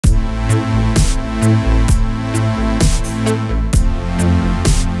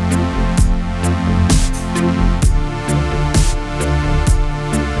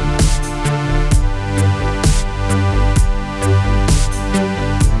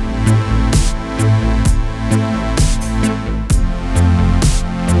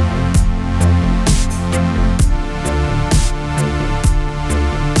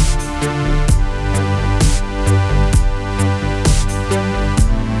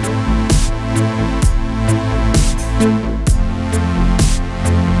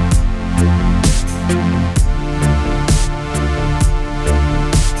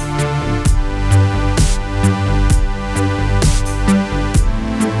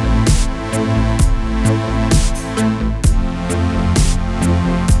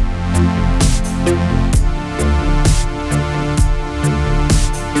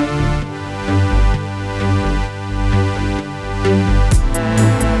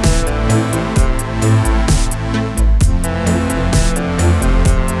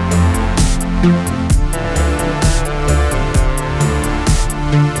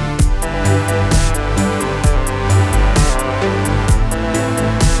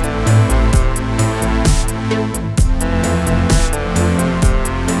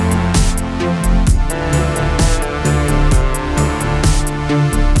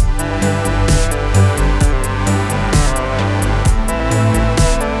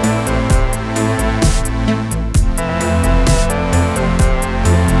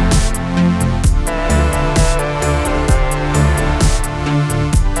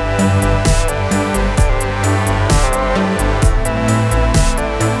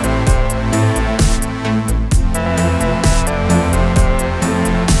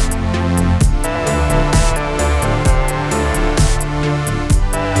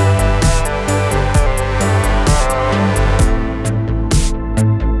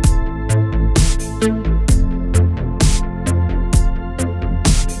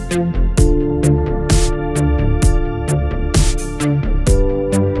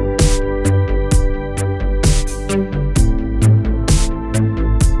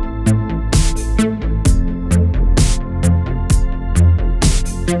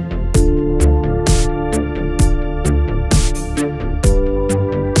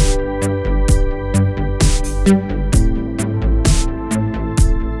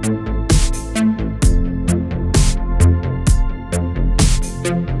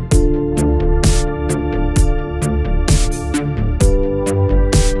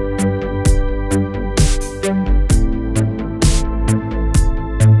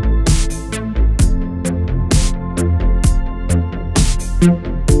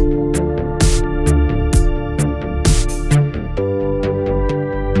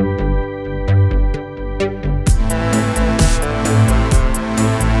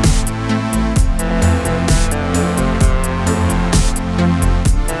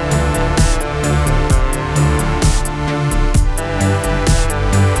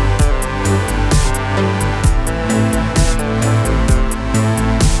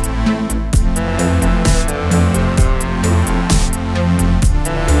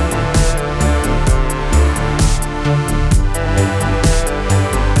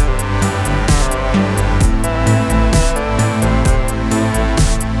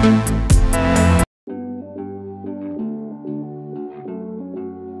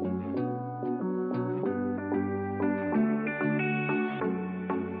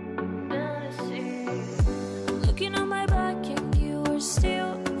Looking on my back and you are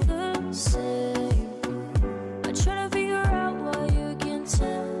still the same. I try to figure out why you can't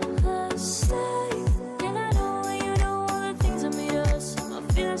tell us stay. And I know you know all the things that made us. My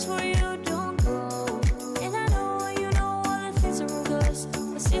feelings for you don't go. And I know you know all the things that broke us.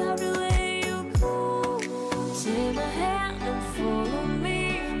 I still have to let you go. Take my hand and follow me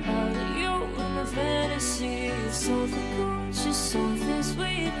out of you in my fantasy. Something cool, just something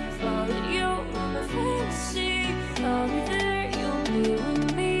sweet. Follow you in my fantasy. I'll be there, you'll be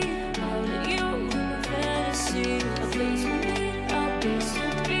with me. Out of you in my fantasy. A place for me, a place to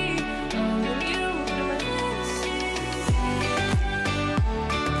be. Out of you in my fantasy.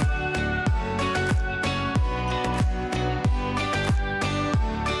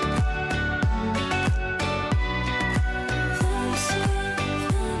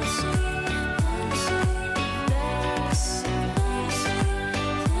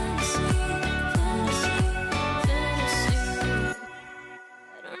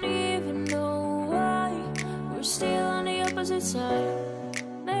 I don't even know why we're still on the opposite side.